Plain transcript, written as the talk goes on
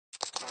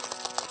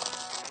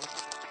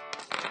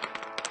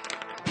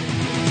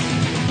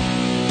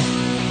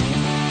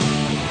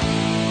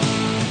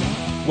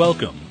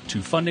Welcome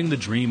to Funding the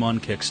Dream on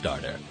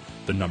Kickstarter,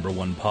 the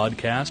 #1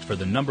 podcast for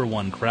the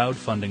 #1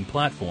 crowdfunding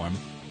platform,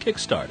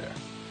 Kickstarter.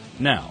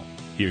 Now,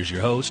 here's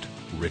your host,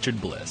 Richard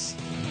Bliss.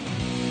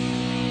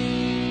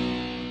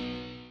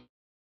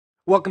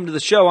 Welcome to the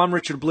show. I'm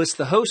Richard Bliss,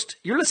 the host.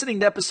 You're listening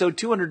to episode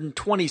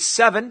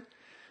 227.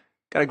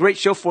 Got a great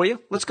show for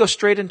you. Let's go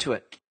straight into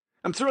it.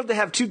 I'm thrilled to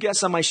have two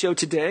guests on my show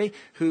today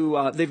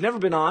who they've never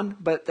been on,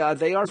 but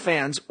they are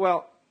fans.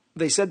 Well,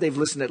 they said they've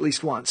listened at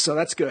least once, so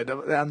that's good.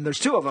 There's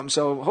two of them,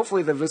 so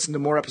hopefully they've listened to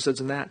more episodes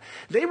than that.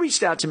 They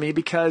reached out to me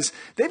because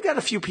they've got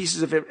a few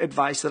pieces of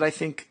advice that I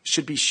think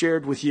should be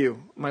shared with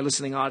you, my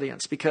listening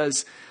audience,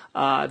 because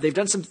they've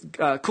done some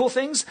cool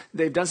things.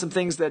 They've done some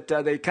things that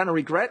they kind of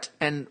regret,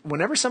 and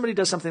whenever somebody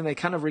does something they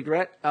kind of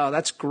regret,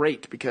 that's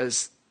great,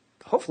 because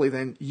hopefully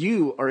then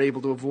you are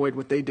able to avoid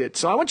what they did.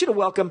 So I want you to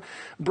welcome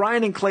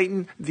Brian and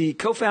Clayton, the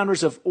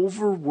co-founders of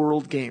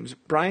Overworld Games.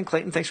 Brian,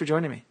 Clayton, thanks for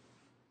joining me.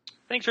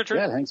 Thanks, Richard.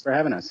 Yeah, thanks for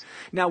having us.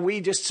 Now,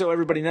 just so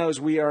everybody knows,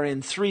 we are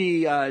in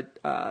three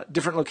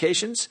different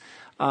locations.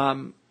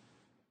 Brian,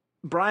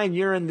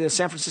 you're in the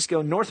San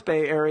Francisco North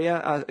Bay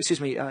area.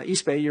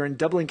 East Bay. You're in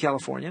Dublin,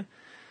 California.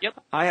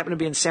 Yep. I happen to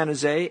be in San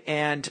Jose.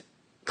 And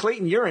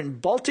Clayton, you're in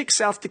Baltic,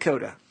 South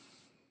Dakota.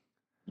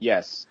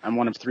 Yes, I'm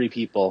one of three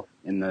people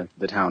in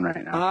the town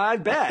right now. I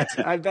bet.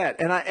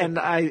 And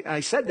I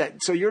said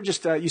that. So you're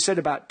just, you said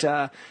about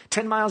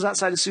 10 miles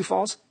outside of Sioux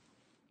Falls?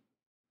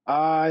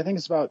 I think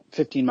it's about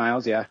 15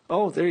 miles, yeah.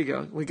 Oh, there you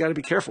go. We got to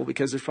be careful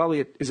because there's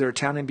probably, is there a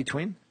town in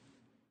between?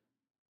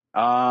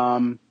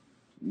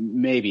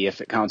 Maybe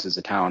if it counts as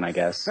a town, I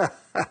guess.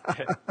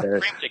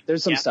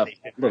 There's some stuff,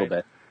 a little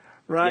bit.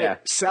 Right. Yeah.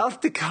 South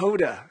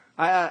Dakota.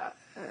 I've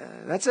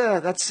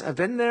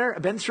been there.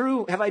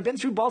 Have I been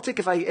through Baltic?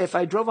 If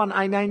I drove on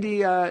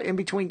I-90 in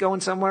between going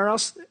somewhere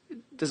else,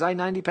 does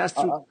I-90 pass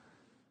through?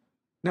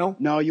 No?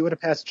 No, you would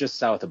have passed just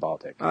south of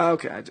Baltic.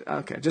 Okay.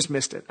 Just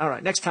missed it. All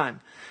right. Next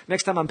time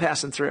I'm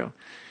passing through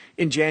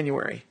in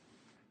January.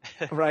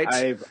 Right.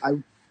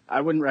 I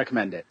wouldn't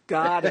recommend it.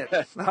 Got it.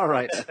 All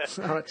right.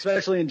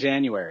 Especially in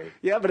January.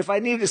 Yeah, but if I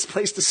need this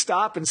place to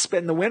stop and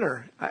spend the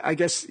winter, I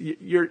guess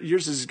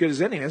yours is as good as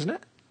any, isn't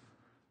it?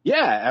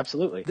 Yeah,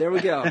 absolutely. There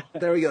we go.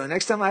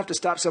 Next time I have to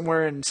stop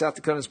somewhere in South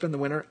Dakota and spend the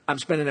winter, I'm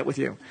spending it with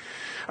you.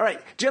 All right,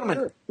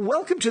 gentlemen,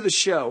 Welcome to the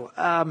show.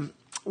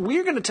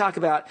 We're going to talk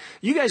about,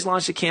 you guys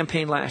launched a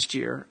campaign last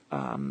year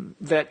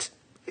that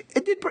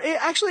it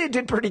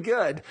did pretty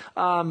good.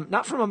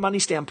 Not from a money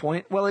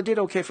standpoint. Well, it did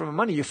okay from a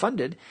money. You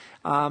funded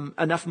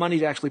enough money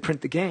to actually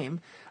print the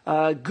game.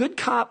 Good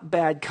Cop,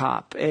 Bad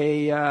Cop.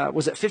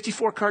 Was it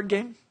 54 card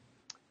game?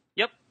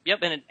 Yep.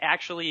 And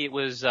it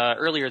was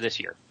earlier this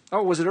year.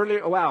 Oh, was it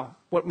earlier? Oh, wow.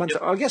 What month?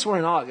 Yep. I guess we're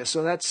in August,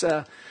 so that's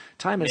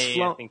time has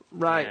flown.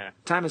 Right, yeah.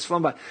 Time has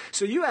flown by.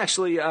 So you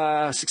actually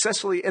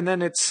successfully, and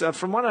then it's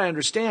from what I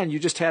understand, you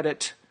just had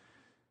it.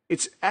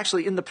 It's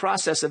actually in the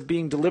process of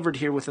being delivered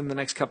here within the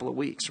next couple of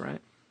weeks, right?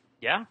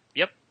 Yeah.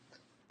 Yep.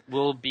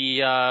 We'll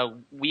be.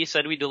 We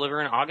said we'd deliver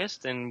in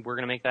August, and we're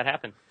going to make that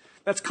happen.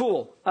 That's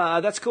cool.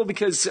 That's cool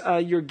because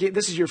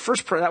this is your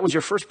first. That was your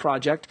first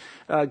project,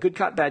 Good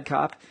Cop, Bad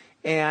Cop,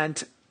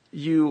 and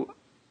you.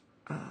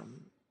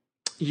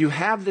 You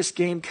have this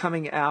game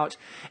coming out,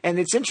 and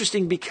it's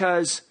interesting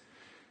because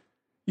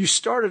you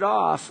started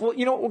off. Well,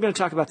 you know what? We're going to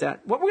talk about that.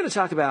 What we're going to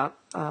talk about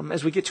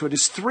as we get to it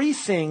is three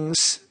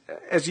things,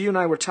 as you and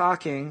I were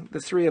talking, the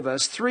three of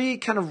us, three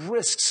kind of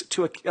risks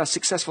to a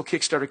successful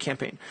Kickstarter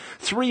campaign.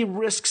 Three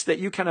risks that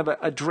you kind of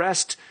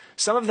addressed.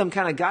 Some of them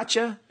kind of got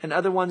you, and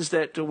other ones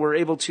that you were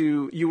able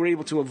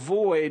to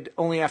avoid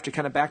only after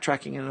kind of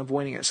backtracking and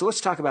avoiding it. So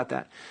let's talk about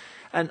that.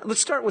 And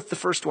let's start with the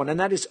first one, and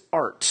that is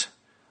art.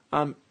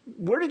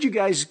 Where did you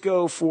guys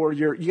go for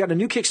you got a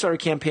new Kickstarter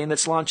campaign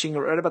that's launching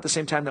right about the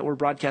same time that we're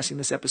broadcasting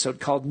this episode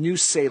called New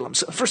Salem.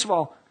 So first of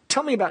all,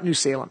 tell me about New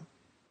Salem.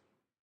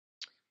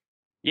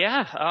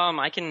 Yeah,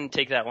 I can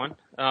take that one.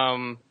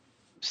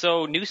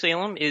 So New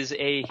Salem is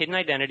a hidden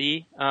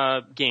identity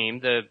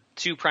game. The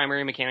two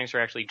primary mechanics are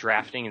actually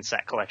drafting and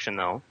set collection,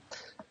 though.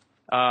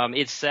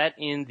 It's set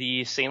in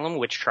the Salem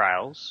witch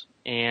trials,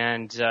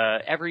 and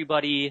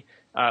everybody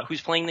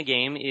who's playing the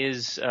game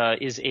is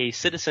a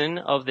citizen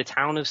of the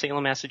town of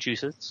Salem,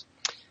 Massachusetts,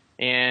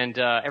 and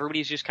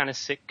everybody's just kind of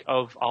sick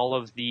of all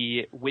of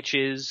the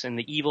witches and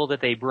the evil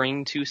that they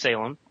bring to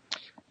Salem.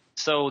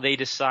 So they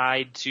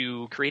decide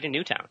to create a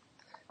new town,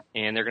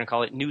 and they're going to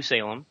call it New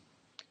Salem,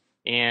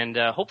 and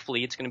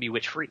hopefully it's going to be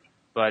witch-free.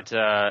 But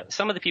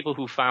some of the people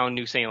who found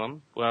New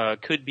Salem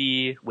could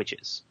be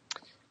witches.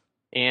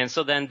 And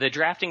so then the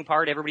drafting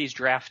part, everybody's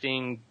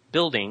drafting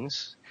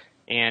buildings.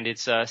 And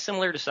it's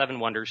similar to Seven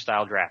Wonders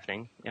style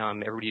drafting.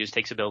 Everybody just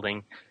takes a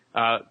building.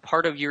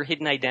 Part of your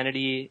hidden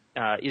identity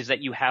is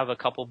that you have a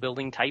couple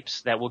building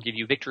types that will give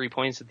you victory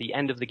points at the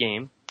end of the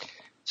game.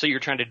 So you're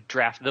trying to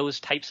draft those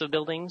types of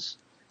buildings.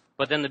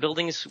 But then the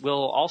buildings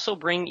will also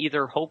bring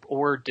either hope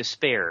or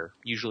despair,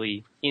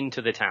 usually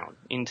into the town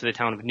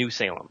of New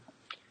Salem.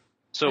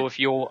 So if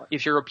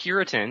you're a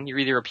Puritan, you're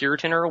either a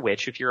Puritan or a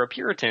witch. If you're a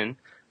Puritan,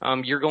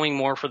 you're going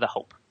more for the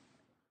hope.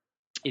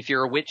 If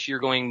you're a witch, you're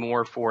going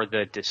more for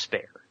the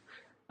despair.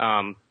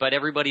 But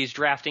everybody's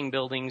drafting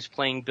buildings,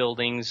 playing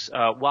buildings.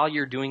 While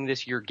you're doing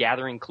this, you're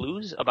gathering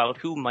clues about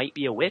who might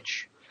be a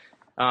witch.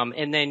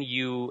 And then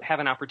you have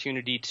an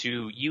opportunity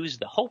to use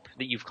the hope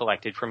that you've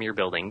collected from your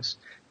buildings.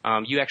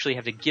 You actually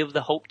have to give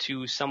the hope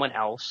to someone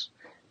else.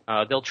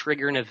 They'll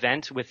trigger an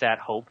event with that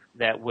hope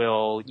that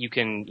you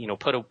can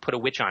put a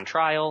witch on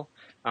trial,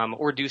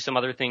 or do some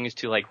other things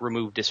to like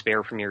remove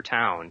despair from your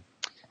town.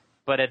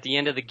 But at the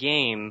end of the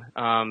game,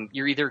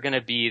 you're either going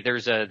to be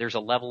there's a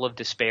level of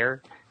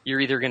despair. You're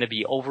either going to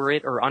be over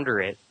it or under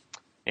it.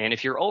 And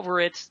if you're over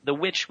it, the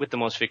witch with the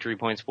most victory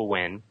points will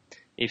win.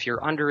 If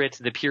you're under it,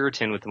 the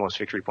Puritan with the most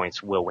victory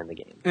points will win the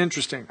game.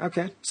 Interesting.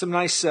 Okay. Some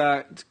nice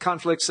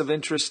conflicts of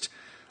interest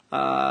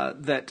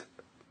that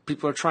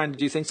people are trying to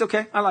do things.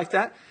 Okay, I like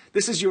that.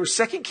 This is your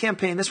second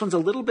campaign. This one's a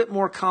little bit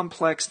more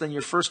complex than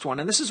your first one.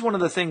 And this is one of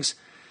the things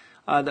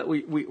that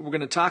we're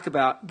going to talk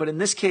about. But in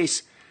this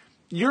case,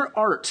 your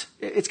art,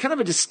 it's kind of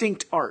a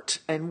distinct art.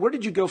 And where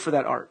did you go for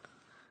that art?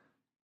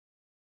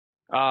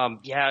 I'll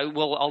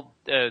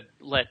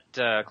let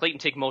Clayton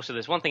take most of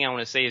this. One thing I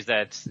want to say is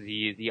that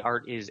the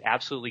art is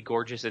absolutely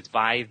gorgeous. It's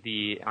by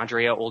the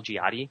Andrea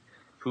Olgiati,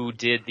 who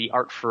did the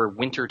art for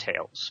Winter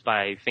Tales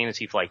by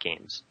Fantasy Flight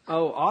Games.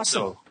 Oh,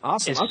 awesome. So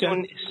awesome.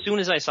 As soon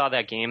as I saw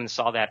that game and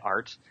saw that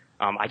art,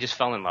 I just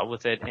fell in love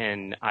with it.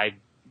 And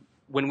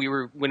when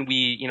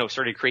we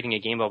started creating a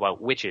game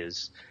about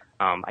witches,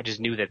 I just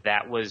knew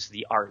that was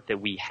the art that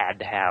we had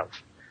to have.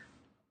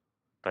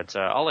 But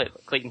I'll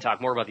let Clayton talk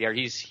more about the art.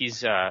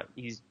 He's kind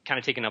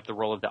of taken up the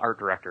role of the art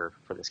director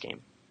for this game.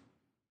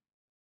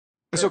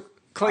 So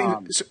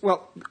Clayton,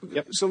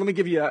 Yep. So let me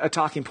give you a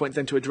talking point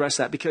then to address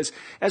that, because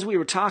as we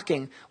were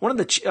talking, one of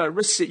the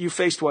risks that you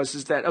faced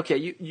is that, okay,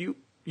 you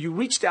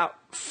reached out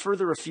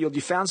further afield.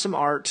 You found some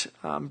art.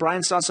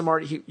 Brian saw some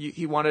art.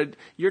 He wanted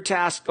your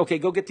task. Okay,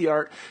 go get the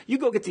art. You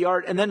go get the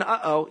art, and then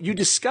you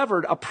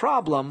discovered a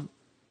problem.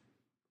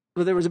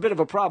 Well, there was a bit of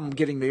a problem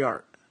getting the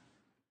art.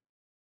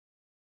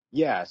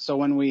 Yeah, so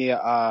when we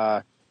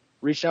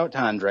reached out to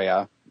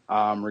Andrea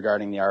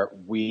regarding the art,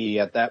 we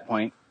at that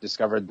point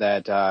discovered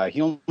that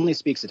he only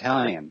speaks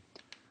Italian.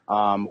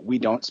 We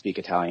don't speak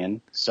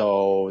Italian,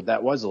 so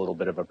that was a little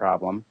bit of a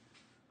problem.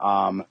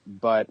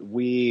 But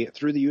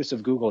through the use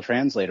of Google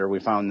Translator, we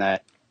found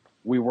that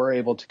we were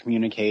able to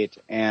communicate,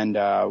 and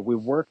we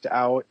worked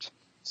out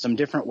some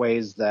different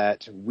ways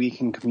that we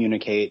can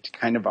communicate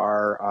kind of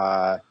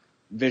our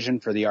vision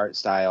for the art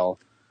style.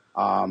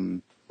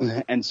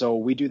 And so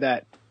we do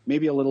that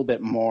maybe a little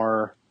bit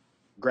more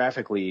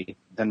graphically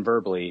than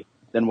verbally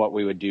than what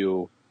we would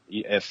do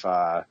if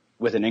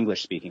with an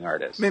English-speaking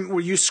artist. I mean, were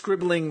you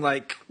scribbling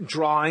like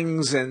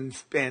drawings and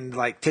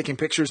like taking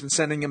pictures and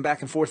sending them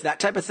back and forth, that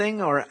type of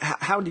thing? Or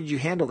how did you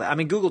handle that? I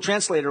mean, Google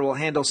Translator will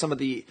handle some of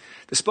the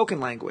spoken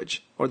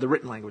language or the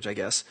written language, I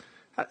guess.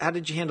 How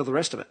did you handle the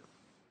rest of it?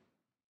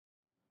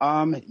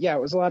 Yeah,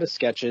 it was a lot of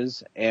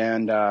sketches.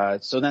 And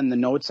so then the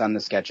notes on the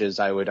sketches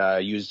I would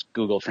use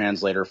Google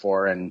Translator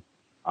for, and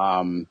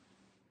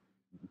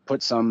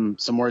put some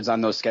words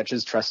on those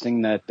sketches,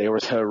 trusting that they were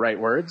the right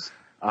words,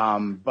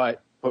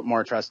 but put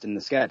more trust in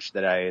the sketch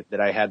that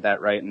I had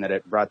that right and that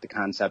it brought the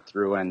concept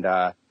through. And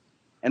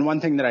one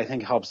thing that I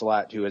think helps a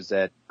lot too is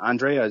that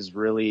Andrea is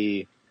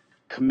really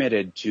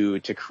committed to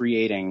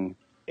creating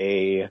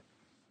a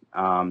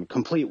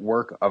complete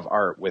work of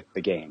art with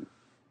the game.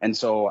 And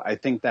so I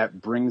think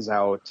that brings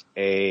out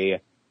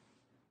a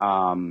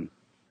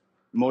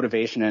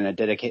motivation and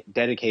a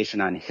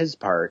dedication on his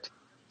part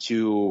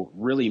to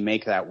really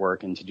make that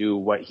work and to do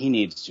what he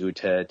needs to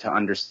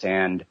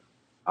understand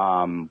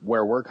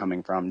where we're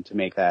coming from to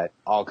make that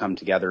all come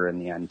together in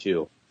the end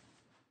too.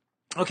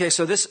 Okay,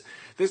 so this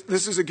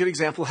is a good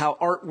example how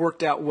art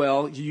worked out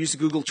well. You used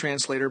Google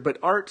Translator, but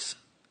art,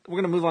 we're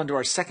going to move on to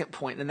our second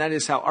point, and that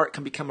is how art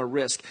can become a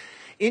risk.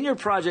 In your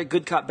project,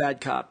 Good Cop, Bad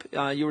Cop,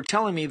 you were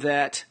telling me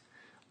that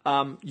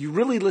you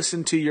really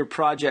listened to your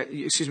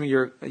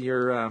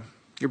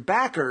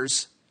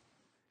backers,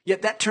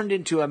 yet that turned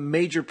into a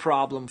major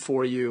problem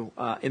for you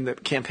in the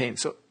campaign.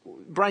 So,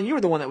 Brian, you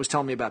were the one that was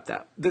telling me about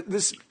that.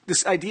 This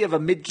idea of a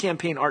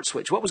mid-campaign art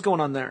switch. What was going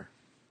on there?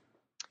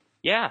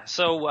 Yeah,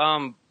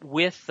 so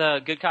with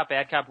Good Cop,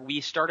 Bad Cop,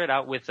 we started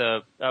out with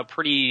a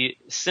pretty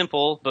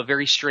simple but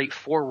very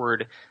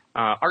straightforward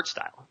art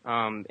style.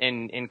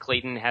 And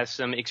Clayton has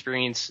some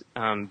experience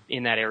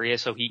in that area,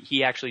 so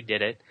he actually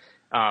did it.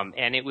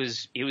 And it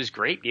was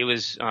great. It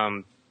was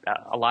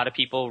a lot of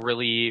people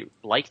really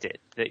liked it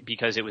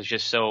because it was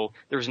just so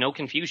there was no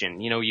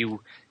confusion. You know,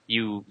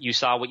 you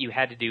saw what you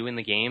had to do in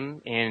the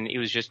game, and it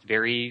was just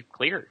very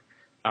clear.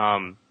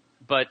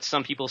 But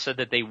some people said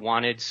that they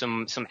wanted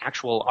some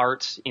actual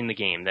art in the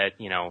game, that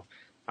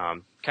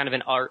kind of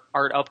an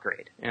art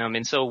upgrade.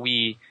 And so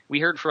we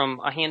heard from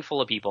a handful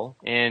of people,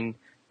 and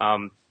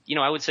I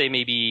would say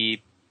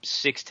maybe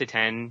 6 to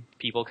 10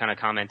 people kind of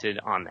commented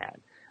on that.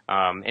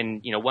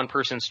 And one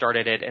person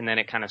started it, and then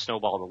it kind of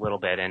snowballed a little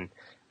bit. And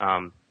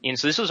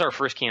so this was our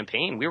first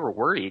campaign. We were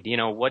worried, this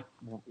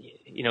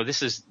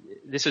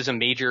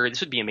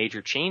would be a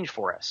major change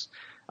for us.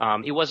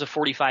 It was a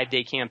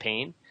 45-day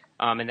campaign.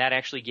 And that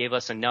actually gave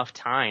us enough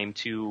time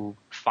to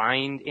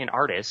find an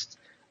artist,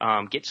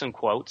 get some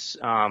quotes,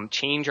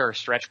 change our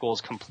stretch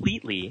goals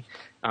completely,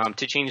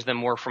 to change them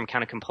more from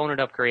kind of component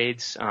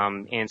upgrades,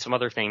 and some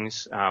other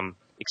things,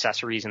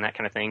 accessories and that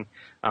kind of thing,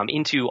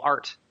 into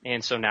art.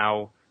 And so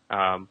now,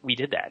 we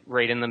did that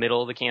right in the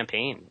middle of the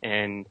campaign.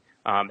 And,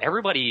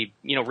 everybody,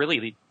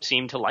 really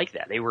seemed to like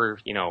that. They were,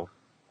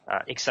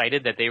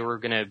 excited that they were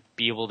going to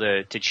be able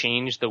to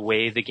change the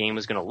way the game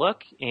was going to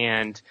look,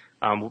 and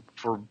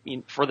for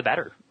the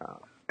better.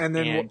 And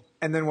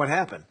then what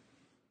happened?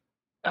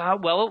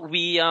 Well,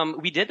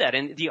 we did that,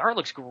 and the art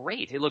looks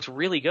great. It looks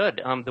really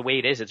good. The way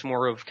it is, it's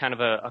more of kind of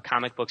a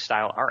comic book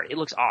style art. It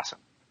looks awesome.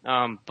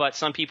 But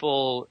some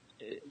people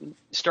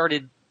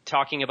started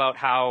talking about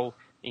how,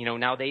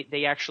 now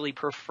they actually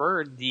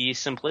preferred the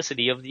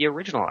simplicity of the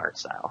original art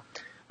style.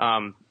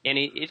 And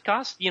it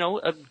cost,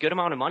 a good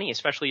amount of money,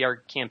 especially our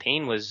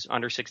campaign was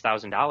under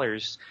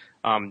 $6,000,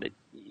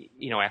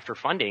 after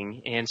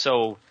funding. And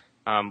so,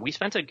 we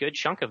spent a good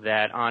chunk of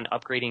that on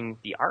upgrading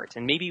the art,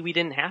 and maybe we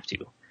didn't have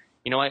to.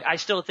 I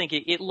still think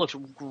it looks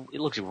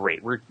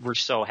great. We're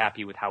so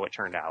happy with how it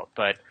turned out,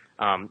 but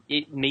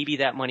maybe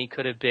that money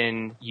could have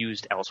been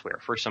used elsewhere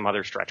for some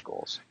other stretch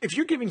goals. If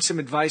you're giving some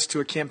advice to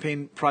a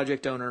campaign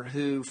project owner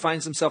who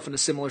finds himself in a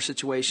similar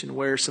situation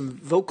where some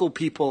vocal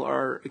people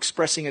are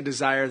expressing a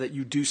desire that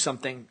you do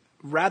something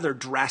rather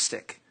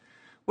drastic,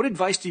 what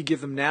advice do you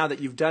give them now that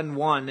you've done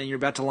one and you're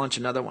about to launch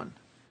another one?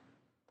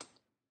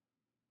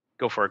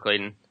 Go for it,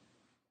 Clayton.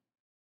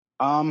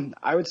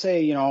 I would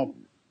say,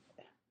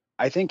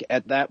 I think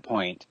at that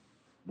point,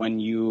 when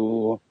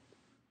you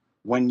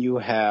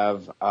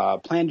have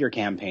planned your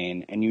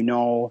campaign and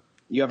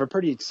you have a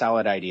pretty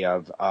solid idea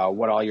of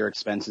what all your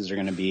expenses are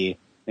going to be,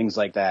 things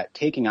like that,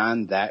 taking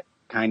on that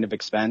kind of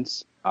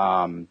expense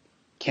can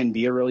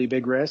be a really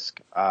big risk.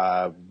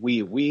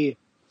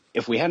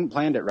 If we hadn't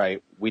planned it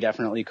right, we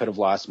definitely could have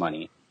lost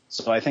money.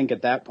 So I think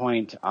at that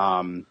point,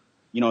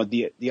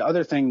 the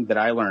other thing that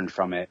I learned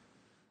from it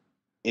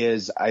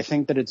is I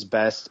think that it's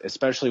best,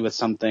 especially with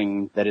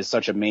something that is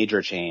such a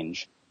major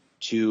change,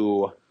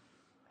 to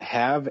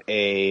have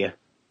to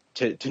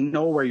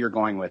know where you're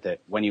going with it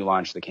when you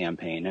launch the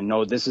campaign, and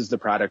know this is the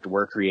product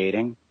we're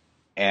creating,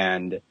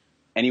 and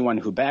anyone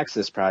who backs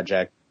this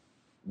project,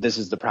 this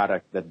is the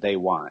product that they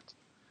want.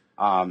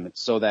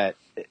 So that,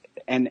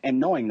 and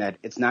knowing that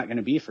it's not going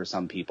to be for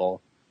some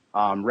people,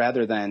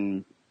 rather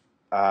than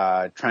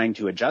trying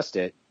to adjust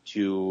it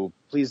to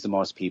please the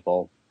most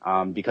people,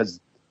 because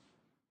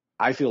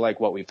I feel like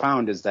what we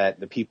found is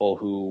that the people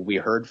who we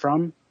heard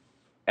from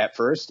at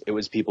first, it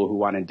was people who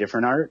wanted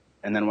different art.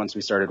 And then once we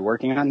started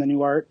working on the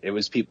new art, it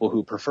was people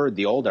who preferred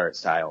the old art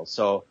style.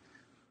 So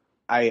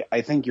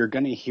I think you're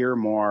going to hear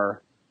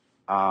more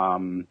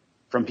from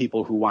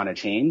people who want to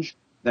change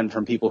than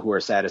from people who are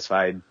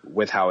satisfied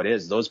with how it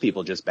is. Those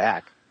people just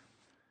back.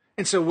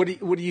 And so what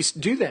do you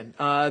do then?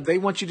 They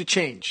want you to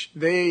change.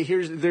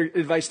 Here's their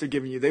advice they're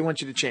giving you. They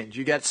want you to change.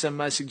 You got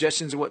some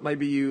suggestions of what how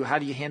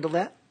do you handle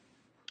that?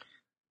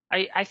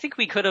 I think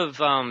we could have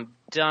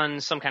done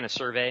some kind of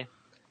survey,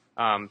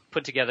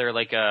 put together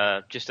like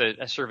just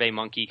a Survey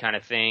Monkey kind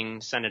of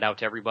thing, send it out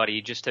to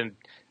everybody just to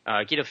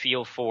get a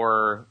feel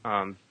for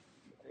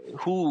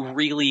who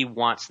really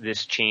wants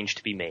this change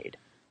to be made.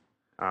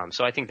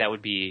 So I think that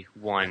would be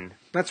one.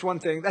 That's one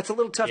thing. That's a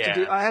little tough to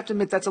do. I have to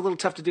admit that's a little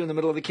tough to do in the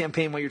middle of the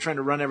campaign while you're trying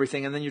to run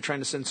everything and then you're trying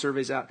to send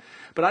surveys out.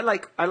 But I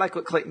like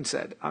what Clayton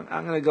said. I'm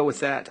going to go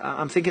with that.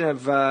 I'm thinking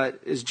of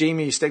as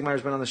Jamie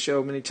Stegmaier's been on the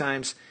show many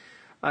times.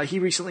 He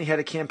recently had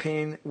a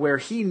campaign where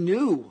he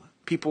knew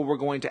people were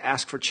going to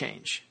ask for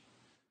change.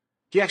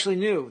 He actually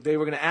knew they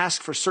were going to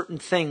ask for certain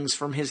things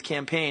from his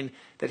campaign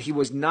that he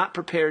was not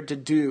prepared to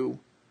do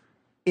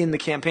in the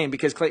campaign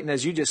because, Clayton,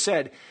 as you just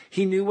said,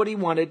 he knew what he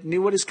wanted,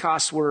 knew what his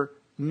costs were,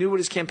 knew what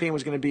his campaign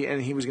was going to be,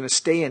 and he was going to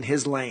stay in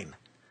his lane.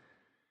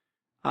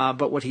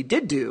 But what he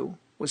did do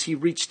was he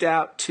reached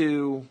out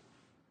to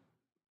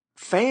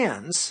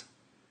fans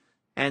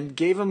and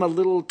gave them a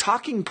little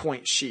talking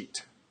point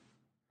sheet.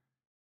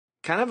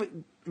 Kind of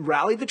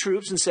rallied the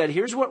troops and said,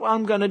 here's what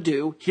I'm going to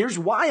do. Here's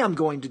why I'm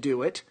going to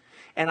do it.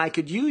 And I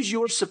could use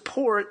your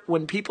support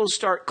when people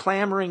start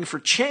clamoring for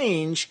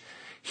change.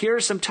 Here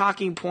are some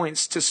talking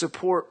points to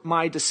support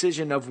my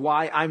decision of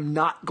why I'm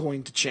not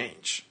going to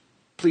change.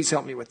 Please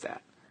help me with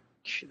that.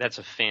 That's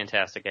a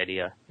fantastic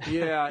idea.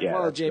 Yeah,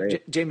 well,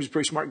 Jamie's a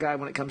pretty smart guy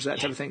when it comes to that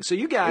type of thing. So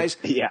you guys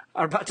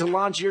are about to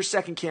launch your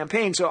second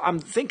campaign. So I'm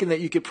thinking that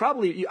you could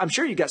probably – I'm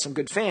sure you got some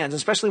good fans,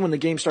 especially when the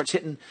game starts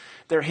hitting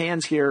their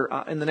hands here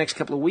in the next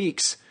couple of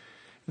weeks,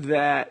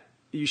 that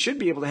you should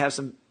be able to have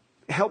some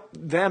help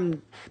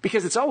them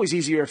because it's always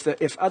easier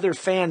if other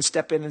fans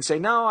step in and say,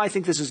 no, I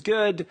think this is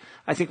good.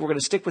 I think we're going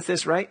to stick with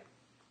this, right?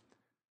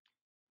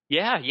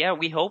 Yeah.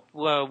 We hope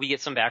we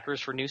get some backers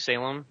for New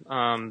Salem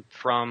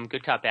from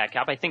Good Cop, Bad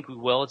Cop. I think we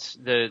will.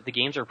 The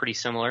games are pretty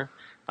similar.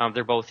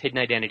 They're both hidden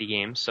identity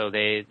games, so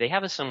they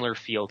have a similar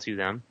feel to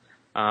them.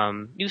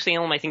 New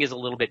Salem, I think, is a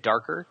little bit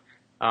darker.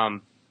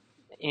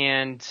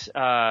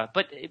 I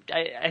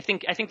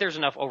think there's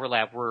enough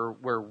overlap where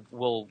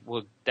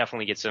we'll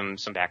definitely get some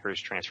backers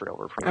transferred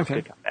over from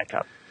Good Cop Bad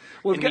Cop.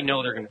 Well, and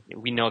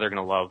we know they're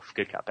gonna love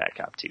Good Cop Bad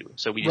Cop too.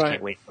 So we just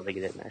can't wait until they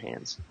get it in their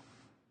hands.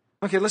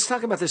 Okay, let's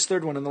talk about this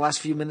third one in the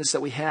last few minutes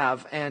that we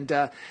have, and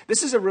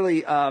this is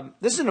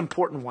an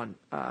important one.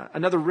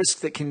 Another risk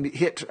that can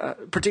hit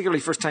particularly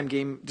first-time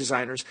game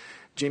designers.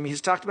 Jamie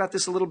has talked about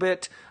this a little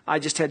bit. I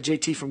just had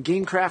JT from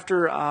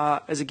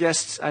GameCrafter as a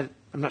guest. I'm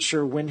not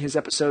sure when his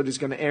episode is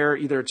going to air.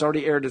 Either it's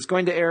already aired, or it's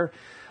going to air.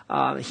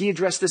 He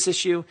addressed this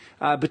issue,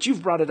 but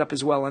you've brought it up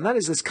as well, and that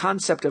is this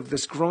concept of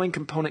this growing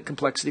component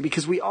complexity,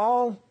 because we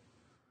all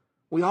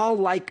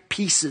like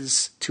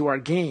pieces to our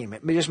game.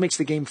 It just makes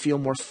the game feel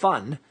more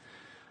fun.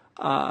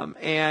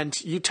 And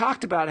you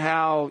talked about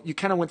how you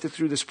kind of went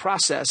through this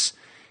process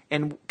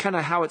and kind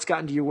of how it's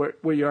gotten to you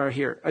where you are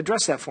here.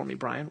 Address that for me,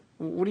 Brian.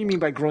 What do you mean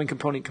by growing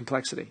component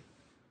complexity?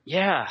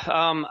 Yeah,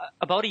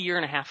 about a year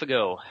and a half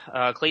ago,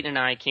 Clayton and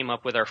I came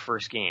up with our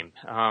first game.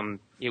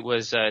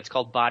 It's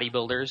called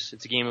Bodybuilders.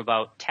 It's a game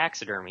about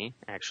taxidermy,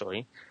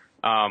 actually,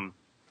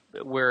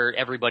 where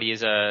everybody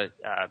is a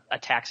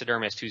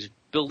taxidermist who's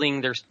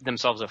building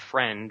themselves a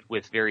friend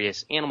with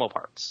various animal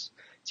parts.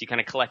 So you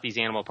kind of collect these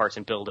animal parts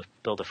and build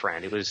a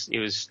friend.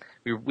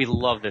 We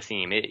love the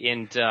theme.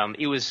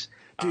 It was.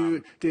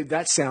 Dude,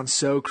 that sounds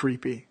so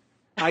creepy.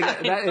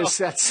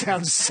 That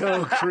sounds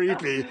so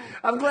creepy.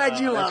 I'm glad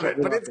you love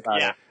it, but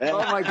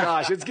oh my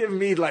gosh, it's giving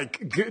me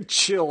like good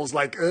chills.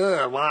 Like,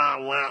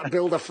 wow,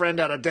 build a friend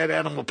out of dead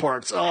animal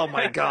parts. Oh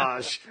my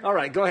gosh. All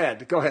right, go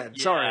ahead. Yeah.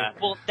 Sorry.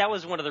 Well, that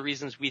was one of the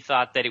reasons we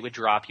thought that it would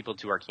draw people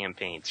to our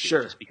campaign too,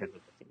 sure. Just because of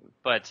the theme.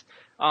 But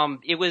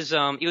it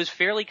was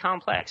fairly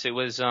complex. It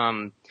was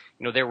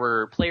there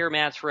were player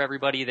mats for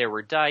everybody. There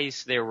were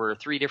dice. There were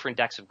 3 different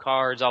decks of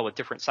cards, all with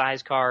different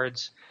size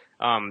cards.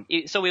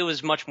 So it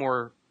was much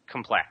more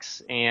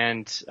complex.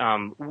 And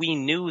we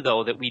knew,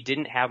 though, that we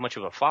didn't have much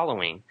of a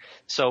following.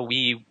 So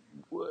we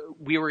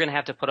were going to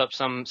have to put up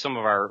some of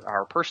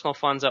our personal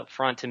funds up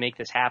front to make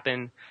this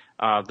happen.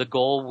 The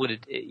goal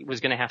was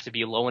going to have to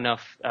be low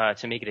enough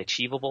to make it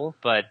achievable.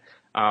 But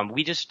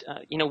we just,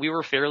 we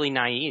were fairly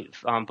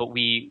naive. But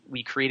we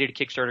created a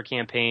Kickstarter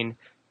campaign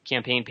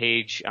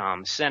page,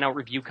 sent out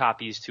review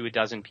copies to a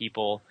dozen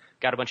people,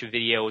 got a bunch of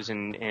videos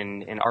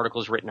and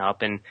articles written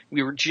up, and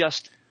we were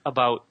just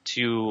about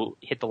to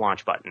hit the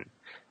launch button.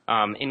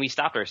 And we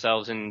stopped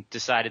ourselves and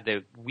decided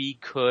that we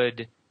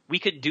could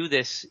do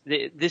this.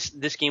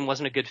 This game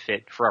wasn't a good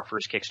fit for our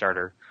first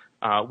Kickstarter.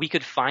 We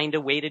could find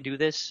a way to do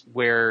this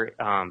where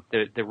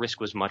the risk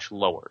was much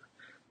lower.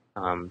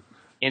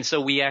 And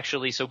so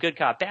so Good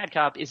Cop Bad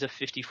Cop is a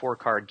 54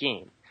 card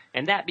game.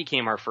 And that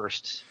became our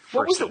first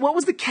What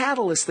was the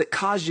catalyst that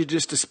caused you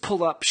just to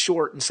pull up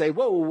short and say,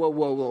 whoa,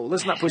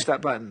 let's not push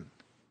that button?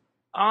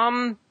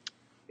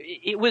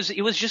 It was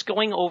just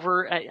going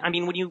over. I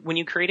mean, when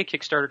you create a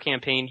Kickstarter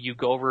campaign, you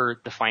go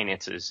over the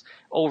finances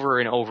over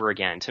and over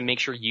again to make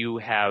sure you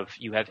have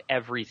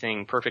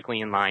everything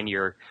perfectly in line.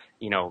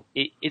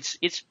 It's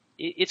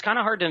kind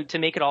of hard to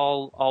make it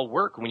all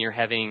work when you're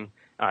having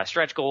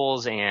stretch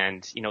goals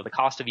and the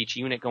cost of each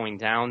unit going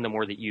down the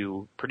more that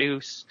you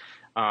produce.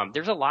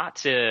 There's a lot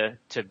to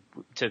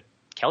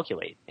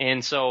calculate.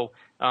 And so,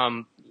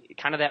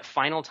 kind of that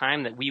final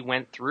time that we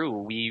went through,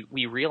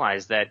 we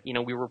realized that,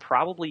 we were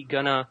probably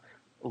gonna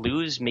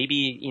lose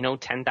maybe,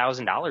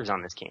 $10,000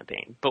 on this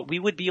campaign, but we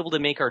would be able to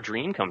make our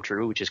dream come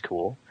true, which is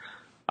cool.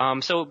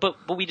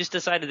 But we just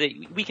decided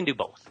that we can do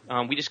both.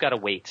 We just gotta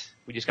wait.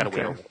 We just gotta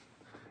wait a little.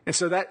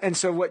 And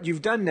so what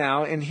you've done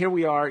now, and here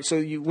we are. So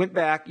you went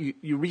back,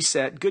 you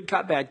reset. Good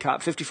Cop, Bad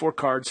Cop, 54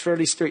 cards,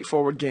 fairly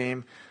straightforward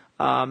game.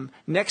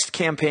 Next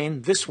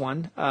campaign, this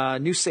one,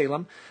 New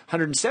Salem,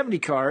 170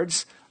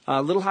 cards,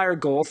 a little higher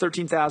goal,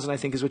 13,000 I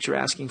think is what you're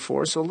asking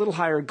for. So a little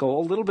higher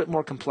goal, a little bit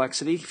more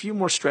complexity, a few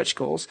more stretch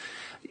goals.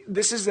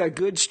 This is a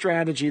good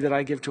strategy that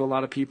I give to a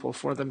lot of people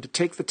for them to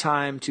take the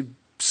time to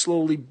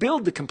slowly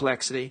build the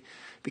complexity,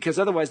 because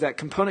otherwise that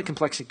component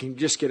complexity can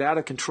just get out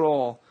of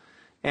control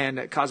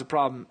and cause a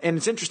problem. And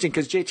it's interesting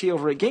because JT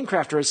over at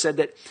GameCrafter has said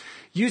that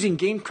using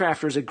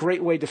GameCrafter is a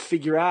great way to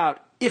figure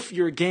out if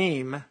your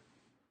game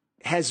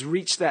has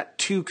reached that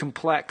too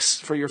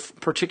complex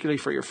particularly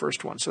for your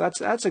first one. So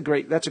that's a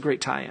great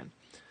tie-in.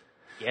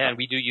 Yeah, and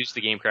we do use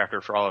the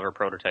GameCrafter for all of our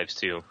prototypes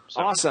too.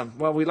 So. Awesome.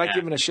 Well, we'd like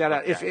giving a shout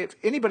out. If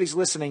anybody's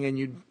listening and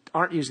you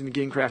aren't using the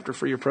GameCrafter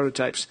for your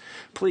prototypes,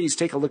 please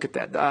take a look at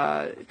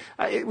that.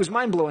 It was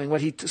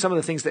mind-blowing some of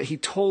the things that he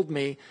told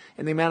me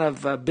and the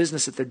amount of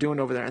business that they're doing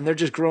over there. And they're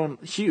just growing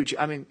huge.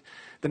 I mean,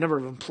 the number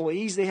of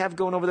employees they have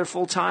going over there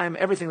full-time,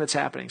 everything that's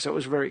happening. So it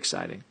was very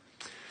exciting.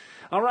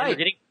 All right.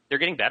 They're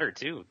getting better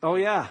too. Oh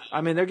yeah,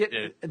 I mean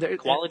the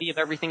quality of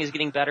everything is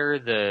getting better.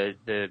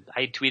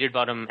 I tweeted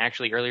about them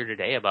actually earlier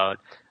today about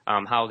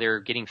how they're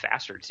getting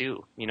faster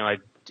too.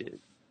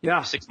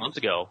 6 months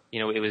ago,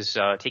 it was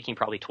taking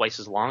probably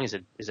twice as long as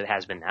it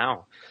has been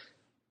now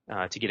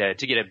to get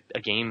a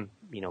game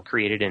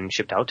created and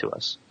shipped out to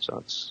us.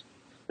 So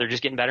they're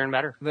just getting better and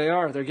better. They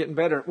are. They're getting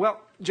better. Well,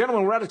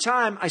 gentlemen, we're out of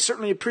time. I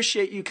certainly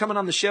appreciate you coming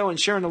on the show and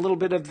sharing a little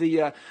bit of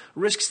the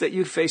risks that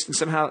you faced and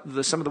some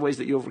of the ways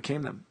that you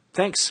overcame them.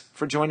 Thanks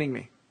for joining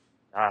me.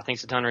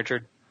 Thanks a ton,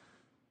 Richard.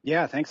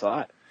 Yeah, thanks a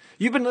lot.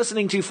 You've been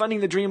listening to Funding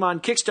the Dream on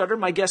Kickstarter.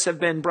 My guests have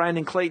been Brian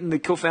and Clayton, the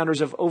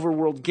co-founders of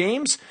Overworld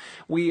Games.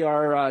 We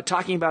are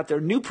talking about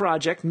their new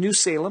project, New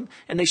Salem,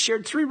 and they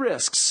shared 3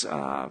 risks.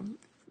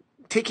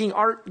 Getting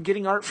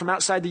art from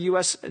outside the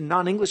U.S.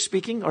 non-English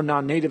speaking or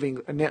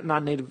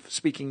non-native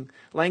speaking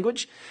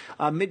language.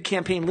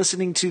 Mid-campaign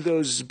listening to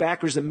those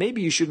backers that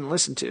maybe you shouldn't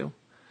listen to.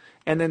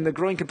 And then the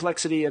growing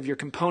complexity of your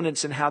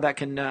components and how that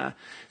can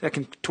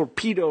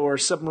torpedo or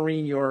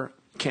submarine your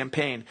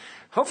campaign.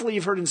 Hopefully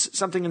you've heard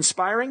something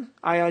inspiring.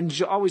 I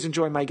always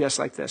enjoy my guests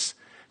like this.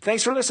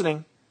 Thanks for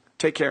listening.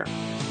 Take care.